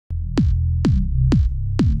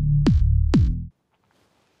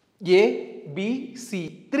A, B, C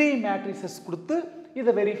 3 matrices கொடுத்து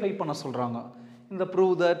இதை verify பண்ண சொல்றாங்க. இந்த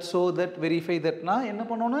prove that, show that, verify thatனா என்ன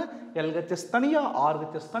பண்ணணும்? LHS தனியா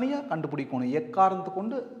RHS தனியா கண்டுபிடிக்கணும். எக்காரணத்தை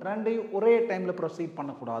கொண்டு ரெண்டையும் ஒரே டைம்ல ப்ரொசீட்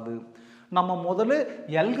பண்ணக்கூடாது. நம்ம முதல்ல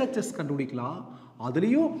LHS கண்டுபிடிக்கலாம்.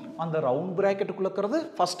 அதுலயும் அந்த ரவுண்ட் பிராக்கெட்டுக்குள்ள இருக்கிறது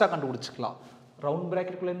ஃபர்ஸ்டா கண்டுபிடிச்சுக்கலாம். ரவுண்ட்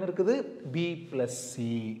பிராக்கெட்டுக்குள்ள என்ன இருக்குது? B plus C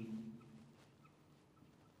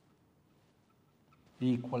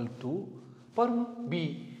equal to பாருங்க B.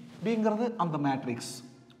 Bங்கிறது அந்த மேட்ரிக்ஸ்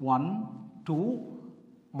 1 2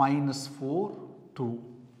 minus 4 2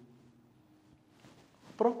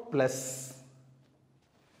 அப்புறம் பிளஸ்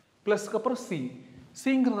பிளஸ்க்கு அப்புறம் C.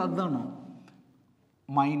 Cங்கிறது அதுதானோ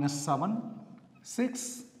minus 7 6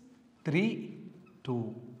 3 2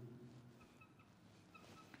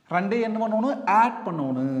 ரெண்டே என்ன பண்ணணும்? ஆட்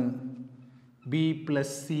பண்ணணும். B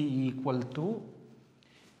plus C equal to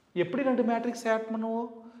எப்படி ரெண்டு மேட்ரிக்ஸ் ஆட் பண்ணுவோம்?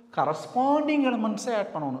 கரஸ்பாண்டிங் எலிமெண்ட்ஸை ஆட்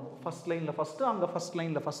பண்ணணும். ஃபர்ஸ்ட் லைனில் ஃபஸ்ட்டு, அங்கே ஃபர்ஸ்ட்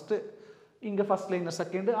லைனில் ஃபஸ்ட்டு, இங்கே ஃபர்ஸ்ட் லைனில்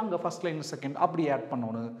செகண்டு, அங்கே ஃபர்ஸ்ட் லைனில் செகண்ட், அப்படி ஆட்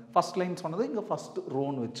பண்ணணும். ஃபர்ஸ்ட் லைன் சொன்னது இங்கே ஃபர்ஸ்ட்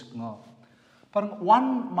ரோன்னு வச்சுக்கணும். பாருங்க 1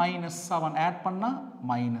 minus 7 ஆட் பண்ணால்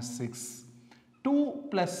 -6 2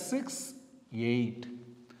 plus 6 8.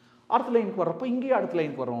 அடுத்த லைனுக்கு வர்றப்போ இங்கேயே அடுத்த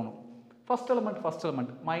லைனுக்கு வரணும். ஃபர்ஸ்ட்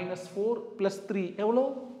எலிமெண்ட் -4 plus 3 எவ்வளோ?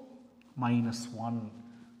 -1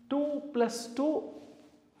 2 plus 2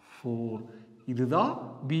 4. இதுதான்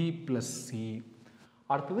B plus C.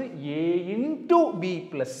 அடுத்தது A into B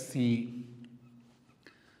plus C.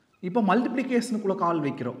 இப்போ மல்டிப்ளிகேஷனுக்குள்ள கால்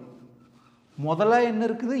வைக்கிறோம். முதல்ல என்ன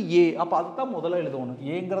இருக்குது? A. அப்போ அதுதான் முதல்ல எழுதணும்.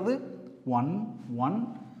 Aங்கிறது 1 1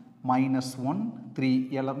 -1 3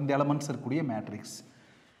 இந்த எலமெண்ட்ஸ் இருக்கக்கூடிய மேட்ரிக்ஸ்.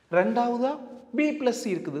 ரெண்டாவதா B plus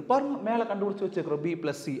C இருக்குது. பாருங்க மேலே கண்டுபிடிச்சு வச்சுக்கிறோம் B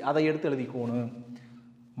plus C. அதை எடுத்து எழுதிக்கோணும்.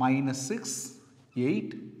 -6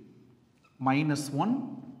 8 -1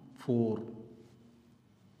 4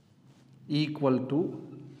 equal to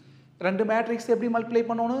ரெண்டு மேட்ரிக்ஸ் எப்படி மல்டிப்ளை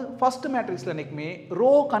பண்ணணும்? ஃபர்ஸ்ட் மேட்ரிக்ஸில் என்னைக்குமே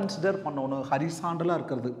ரோ கன்சிடர் பண்ணணும். ஹரிசாண்டலாக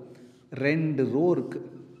இருக்கிறது ரெண்டு ரோ இருக்கு.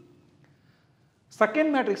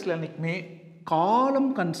 செகண்ட் மேட்ரிக்ஸில் என்னைக்குமே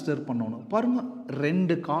காலம் கன்சிடர் பண்ணணும். பாருங்க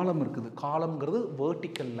ரெண்டு காலம் இருக்குது. காலம்ங்கிறது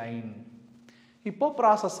வெர்டிக்கல் லைன். இப்போ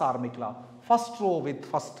ப்ராசஸ் ஆரம்பிக்கலாம். First row with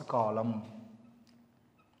first column.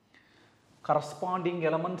 Corresponding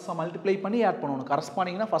எலமெண்ட்ஸை multiply பண்ணி ஆட் பண்ணணும்.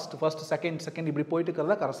 கரஸ்பாண்டிங்னா ஃபர்ஸ்ட் செகண்ட் இப்படி போயிட்டு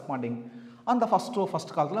இருக்கிறதா கரஸ்பாண்டிங். அந்த ஃபர்ஸ்ட் ரோ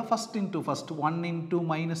ஃபர்ஸ்ட் காலத்தில் first into first 1 into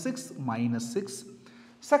 -6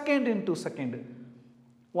 second into second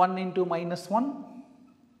 1 into -1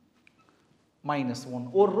 -1.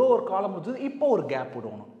 ஒரு ரோ ஒரு காலம் முடிஞ்சது. இப்போ ஒரு கேப்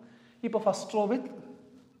விடணும். இப்போ first row with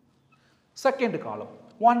second column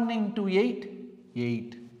 1 into 8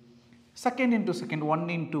 8 second into second 1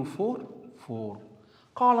 into 4 4.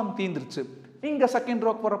 காலம் தீந்துருச்சு. இங்க செகண்ட்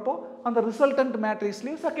ரோக்கு வரப்போ அந்த ரிசல்டன்ட்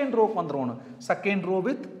மேட்ரிக்ஸ்லயும் செகண்ட் ரோக்கு வந்துரும். Second row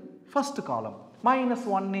with first column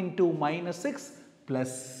 -1 into -6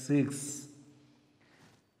 plus 6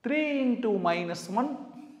 3 into -1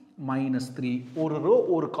 -3. ஒரு ரோ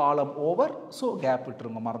ஒரு காலம் ஓவர். ஸோ கேப்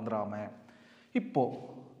விட்டுருங்க மறந்துடாம. இப்போ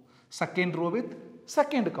second row with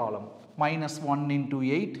second column -1 into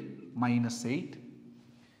 8 -8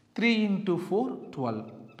 3 into 4 12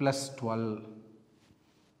 plus 12.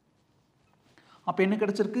 அப்போ என்ன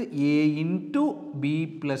கிடைச்சிருக்கு? A into B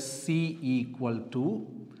plus C equal to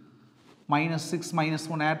 -6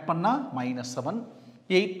 -1 add பண்ணா -7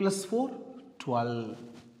 8 plus 4 12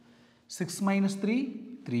 6 minus 3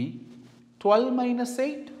 3 12 minus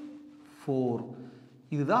 8 4.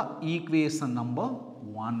 இதுதான் ஈக்குவேஷன் நம்பர்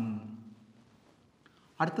 1.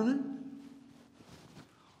 அடுத்தது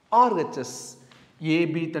RHS.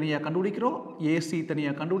 AB தனியாக கண்டுபிடிக்கிறோம், AC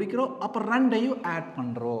தனியாக கண்டுபிடிக்கிறோம், அப்புறம் ரெண்டையும் ஆட்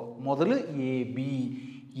பண்ணுறோம். முதல்ல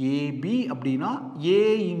AB அப்படின்னா A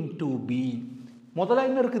into B. முதல்ல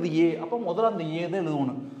என்ன இருக்குது? A. அப்போ முதல்ல அந்த A தான்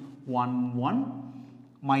எழுதணும். 1 1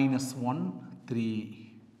 -1 3.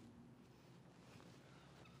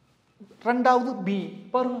 ரெண்டாவது B.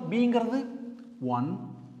 பாருங்க Bங்கிறது 1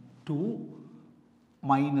 2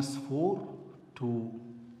 -4 2.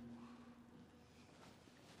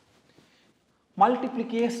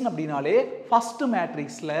 மல்டிப்ளிகேஷன் அப்படின்னாலே ஃபர்ஸ்ட்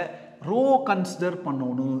மேட்ரிக்ஸில் ரோ கன்சிடர்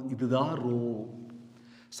பண்ணணும். இதுதான் ரோ.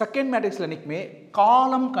 செகண்ட் மேட்ரிக்ஸில் என்னைக்குமே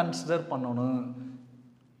காலம் கன்சிடர் பண்ணணும்.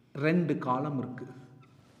 ரெண்டு காலம் இருக்கு.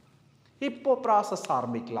 இப்போ ப்ராசஸ்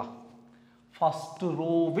ஆரம்பிக்கலாம். First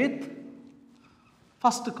row with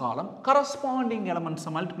first column corresponding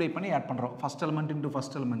எலமெண்ட்ஸை multiply பண்ணி ஆட் பண்ணுறோம். First element into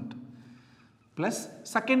first element plus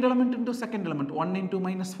second element into second element 1 into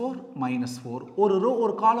 -4 -4. ஒரு ரோ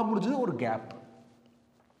ஒரு காலம் முடிஞ்சது, ஒரு gap.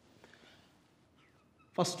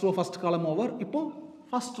 First row first column over. இப்போ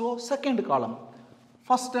first row second column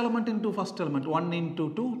first element into first element 1 into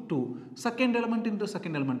 2 2, second element into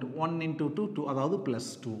second element 1 into 2 2, அதாவது plus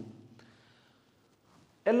 2.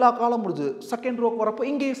 எல்லா காலம் முடிஞ்சு செகண்ட் ரோக்கு வரப்போ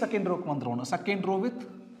இங்கேயும் செகண்ட் ரோக்கு வந்துடும். Second row with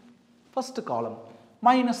first column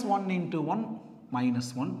 -1 into 1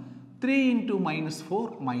 -1, 3 into -4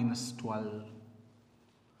 -12.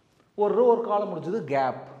 ஒரு row ஒரு காலம் முடிஞ்சது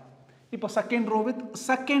கேப். இப்போ second row with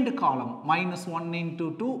second column -1 into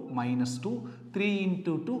 2 -2, 3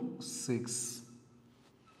 into 2 6.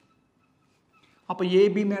 அப்போ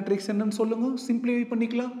ஏபி மேட்ரிக்ஸ் என்னன்னு சொல்லுங்க. சிம்பிளிஃபை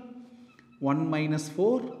பண்ணிக்கலாம். 1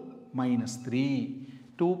 -4 -3,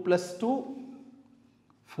 2 plus 2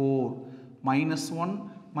 4, -1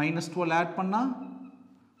 -12 ஆட் பண்ணா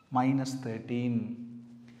 -13,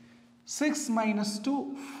 6 -2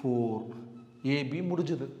 4. ஏபி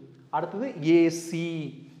முடிஞ்சது. அடுத்தது AC,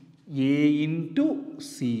 A into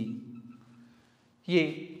C. A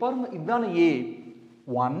பாருங்க இதான A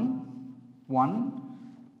 1 1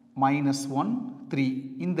 -1 3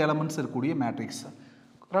 இந்த எலிமெண்ட்ஸ் இருக்கக்கூடிய மேட்ரிக்ஸ்.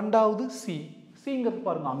 ரெண்டாவது C, Cங்கிறது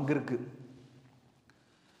பாருங்க அங்க இருக்கு.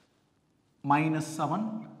 -7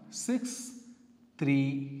 6 3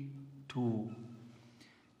 2.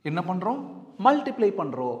 என்ன பண்றோம்? மல்டிப்ளை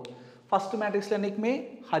பண்றோம். ஃபர்ஸ்ட் மேட்ரிக்ஸ்ல என்னைக்குமே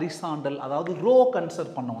ஹரிசாண்டல் அதாவது ரோ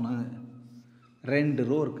கன்சிடர் பண்ணணும். ரெண்டு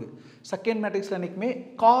ரோ இருக்கு. செகண்ட் மேட்ரிக்ஸ்ல என்னைக்குமே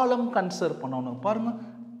காலம் கன்சிடர் பண்ணணும். பாருங்க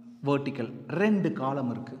வெர்டிக்கல் ரெண்டு காலம்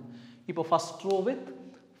இருக்கு. இப்போ first row with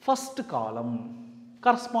first column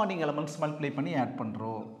corresponding elements multiply பண்ணி ஆட்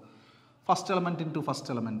பண்றோம். First element into first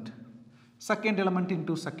element, second element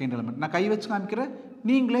into second element. நான் கை வச்சு காமிக்கிறேன்,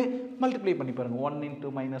 நீங்களே மல்டிப்ளை பண்ணி பாருங்க. 1 into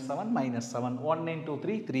 -7 -7, 1 into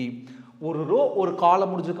 3 3. ஒரு ரோ ஒரு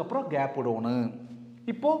காலம் முடிஞ்சதுக்கு அப்புறம் கேப் விடணும்.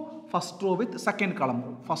 இப்போ first row with second column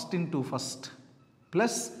first into first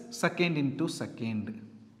plus second into second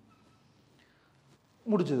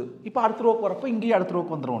முடிஞ்சது. இப்போ அடுத்த ரோக்கு வரப்போ இங்கேயே அடுத்த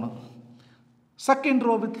ரோக்கு வந்துடணும். Second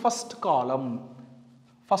row with first column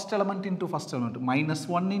first element into first element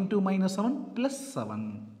 -1 into -7 plus 7.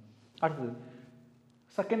 அடுத்தது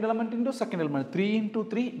second element into second element 3 into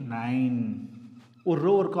 3 9. ஒரு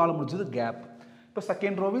ரோ ஒரு காலம் முடிஞ்சது கேப். இப்போ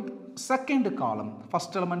second row with second column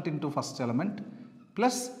first element into first element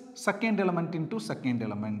plus second element into second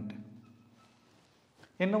element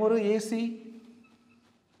என்ன வரும்? AC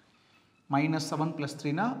 -7 plus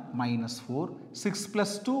 3 னா -4, 6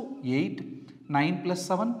 plus 2 8, 9 plus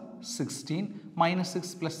 7 16,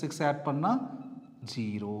 -6 plus 6 add பண்ணா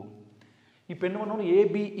 0. இப்போ என்ன பண்ணணும்?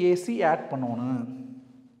 ஏபி ஏசி ஆட் பண்ணணும்.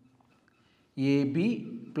 AB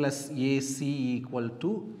plus a c equal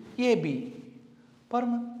to AB.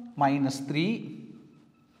 பாருங்க -3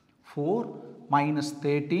 4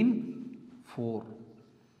 -13 4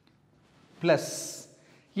 plus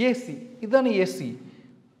AC இதான ஏசி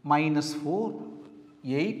 -4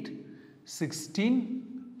 8 16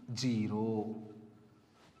 0.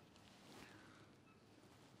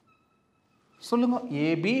 சொல்லுங்க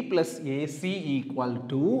AB plus a c equal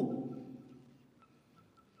to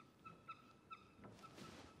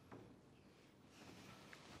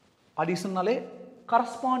அடிஷனாலே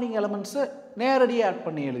corresponding எலிமெண்ட்ஸை நேரடியாக ஆட்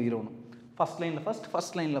பண்ணி எழுதிடணும். ஃபர்ஸ்ட் லைனில் ஃபர்ஸ்ட்,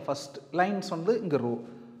 ஃபர்ஸ்ட் லைனில் ஃபர்ஸ்ட் லைன்ஸ் வந்து இங்கே ரோ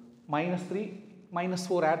 -3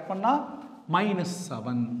 -4 ஆட் பண்ணால்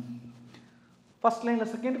 -7. ஃபர்ஸ்ட்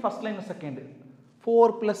லைனில் செகண்ட், ஃபர்ஸ்ட் லைனில் செகண்ட் 4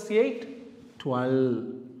 + 8 12.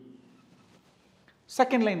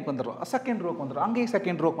 செகண்ட் லைனுக்கு வந்துடும், செகண்ட் ரோக்கு வந்துடும், அங்கேயும்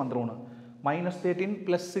செகண்ட் ரோக்கு வந்துடும். -13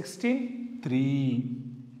 + 16 3.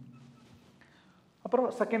 அப்புறம்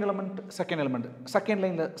second element second element second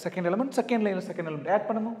லைனில் செகண்ட் எலிமெண்ட் செகண்ட் லைனில் செகண்ட் எலிமெண்ட் ஆட்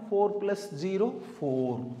பண்ணுங்க. 4 + 0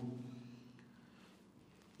 4.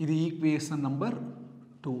 இது ஈக்குவேஷன் நம்பர்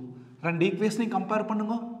 2. ரெண்டு ஈக்குவேஷனையும் கம்பேர்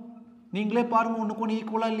பண்ணுங்க. நீங்களே பாருங்க ஒன்றுக்கு ஒன்று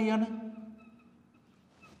ஈக்குவலா இல்லையான்னு.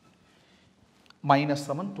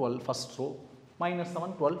 -7 12 first row,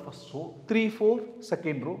 -7 12 first row, 3 4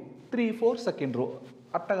 second row, 3 4 second row.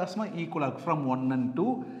 அட்டகாசமாக ஈக்குவலாக இருக்கு. From 1 and 2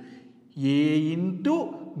 A into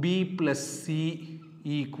B plus C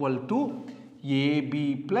equal to AB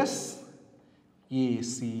plus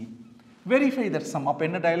AC. Verify that sum. அப்போ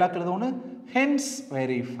என்ன டயலாக் எழுதோன்னு? Hence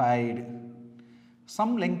verified.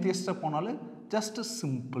 சம் லெங்க்தியஸ்ட்டாக போனாலும் ஜஸ்ட்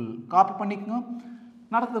சிம்பிள் காப்பி பண்ணிக்கோங்க.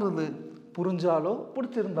 நடத்துறது புரிஞ்சாலோ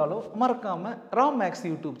பிடிச்சிருந்தாலோ மறக்காமல் ராம் மேக்ஸ்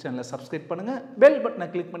யூடியூப் சேனலை சப்ஸ்கிரைப் பண்ணுங்கள். பெல் பட்டனை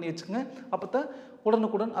கிளிக் பண்ணி வச்சுக்கோங்க. அப்போ தான்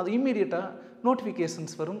உடனுக்குடன் அது இம்மீடியட்டாக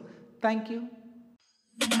நோட்டிஃபிகேஷன்ஸ் வரும். தேங்க்யூ.